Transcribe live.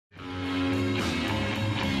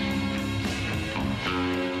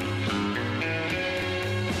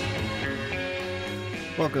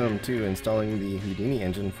Welcome to installing the Houdini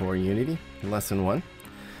engine for Unity, lesson 1.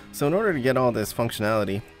 So in order to get all this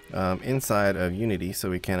functionality inside of Unity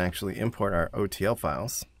so we can actually import our OTL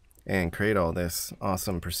files and create all this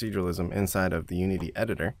awesome proceduralism inside of the Unity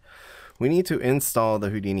editor, we need to install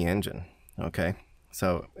the Houdini engine. Okay,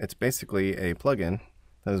 so it's basically a plugin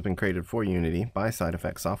that has been created for Unity by Side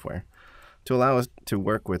Effects Software to allow us to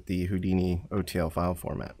work with the Houdini OTL file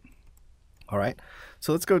format. Alright,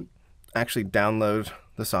 so let's go actually download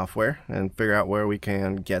the software and figure out where we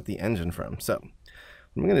can get the engine from. So what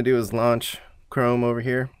I'm going to do is launch Chrome over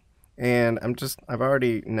here, and I've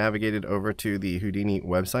already navigated over to the Houdini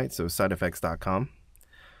website, so sideeffects.com.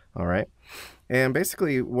 Alright, and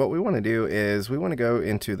basically what we want to do is we want to go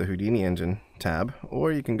into the Houdini engine tab,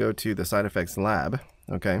 or you can go to the Side Effects lab.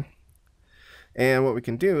 Okay, and what we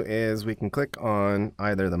can do is we can click on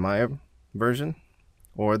either the Maya version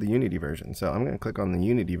or the Unity version. So I'm going to click on the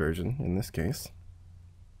Unity version in this case.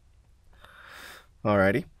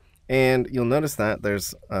 Alrighty, and you'll notice that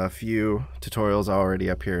there's a few tutorials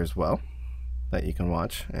already up here as well that you can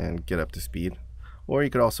watch and get up to speed. Or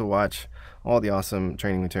you could also watch all the awesome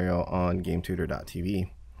training material on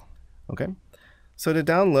gametutor.tv. Okay, so to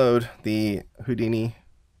download the Houdini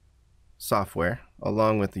software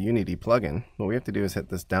along with the Unity plugin, what we have to do is hit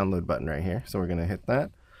this download button right here. So we're going to hit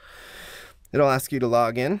that. It'll ask you to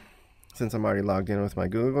log in. Since I'm already logged in with my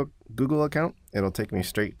Google account, it'll take me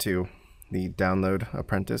straight to the Download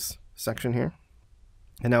Apprentice section here.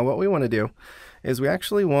 And now what we want to do is we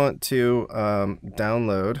actually want to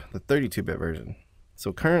download the 32-bit version.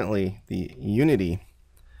 So currently the Unity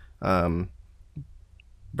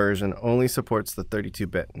version only supports the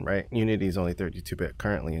 32-bit, right? Unity is only 32-bit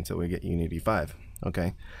currently until we get Unity 5.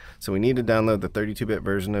 Okay, so we need to download the 32-bit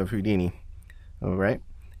version of Houdini. All right.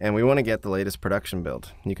 And we want to get the latest production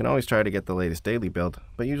build. You can always try to get the latest daily build,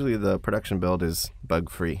 but usually the production build is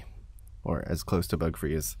bug-free, or as close to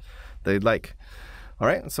bug-free as they'd like. All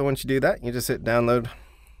right, so once you do that, you just hit Download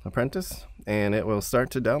Apprentice, and it will start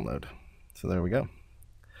to download. So there we go.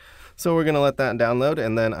 So we're going to let that download,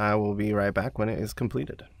 and then I will be right back when it is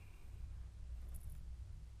completed.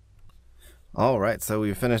 All right, so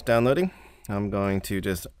we've finished downloading. I'm going to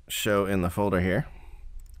just show in the folder here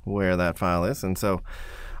where that file is, and so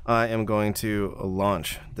I am going to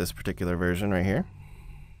launch this particular version right here,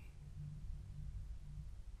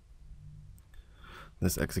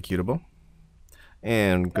 this executable,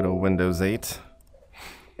 and go to Windows 8.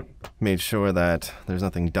 Made sure that there's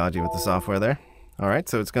nothing dodgy with the software there. Alright,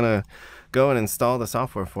 so it's going to go and install the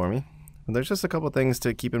software for me. And there's just a couple things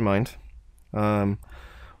to keep in mind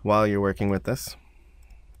while you're working with this.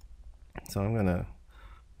 So I'm going to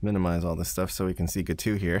minimize all this stuff so we can see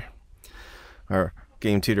Gatu here, our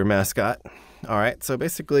gametutor mascot. Alright, so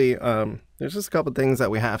basically there's just a couple things that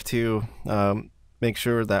we have to make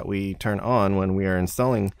sure that we turn on when we are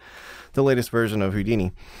installing the latest version of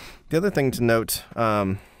Houdini. The other thing to note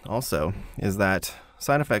also is that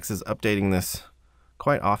Side Effects is updating this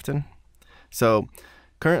quite often. So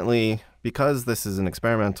currently, because this is an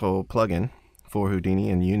experimental plugin for Houdini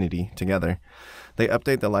and Unity together, they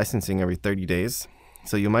update the licensing every 30 days.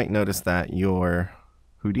 So you might notice that your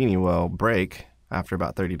Houdini will break after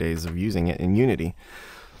about 30 days of using it in Unity.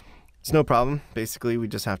 It's no problem. Basically, we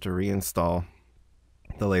just have to reinstall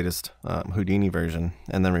the latest Houdini version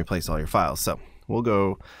and then replace all your files. So we'll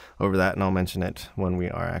go over that, and I'll mention it when we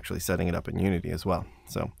are actually setting it up in Unity as well.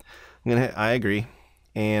 So I'm going to hit I agree,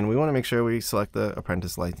 and we want to make sure we select the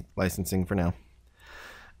Apprentice licensing for now.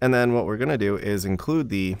 And then what we're going to do is include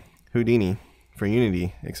the Houdini for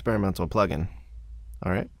Unity experimental plugin.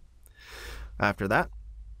 All right. After that,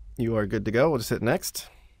 you are good to go. We'll just hit next.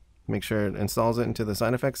 Make sure it installs it into the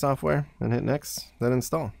Side Effects software and hit next, then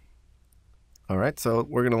install. All right, so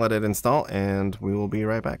we're going to let it install, and we will be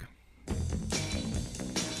right back.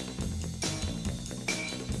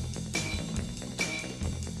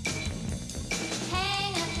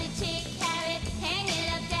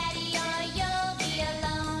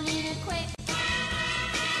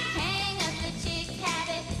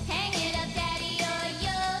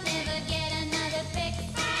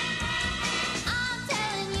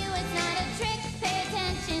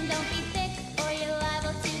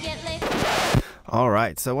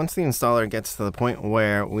 Alright, so once the installer gets to the point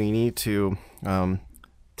where we need to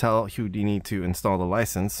tell Houdini to install the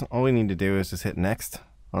license, all we need to do is just hit next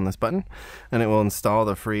on this button, and it will install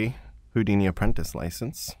the free Houdini Apprentice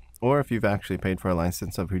license. Or if you've actually paid for a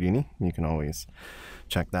license of Houdini, you can always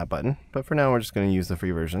check that button. But for now, we're just going to use the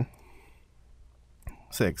free version.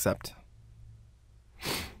 Say accept.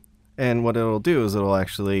 And what it'll do is it'll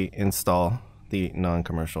actually install the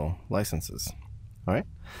non-commercial licenses. All right.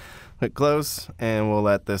 Hit close, and we'll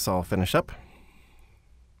let this all finish up.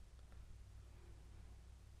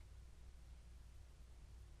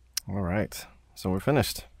 All right, so we're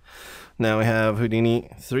finished. Now we have Houdini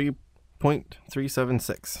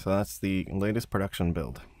 3.376, so that's the latest production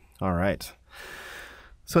build. All right,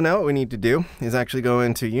 so now what we need to do is actually go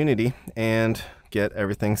into Unity and get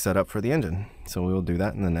everything set up for the engine. So we will do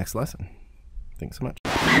that in the next lesson. Thanks so much.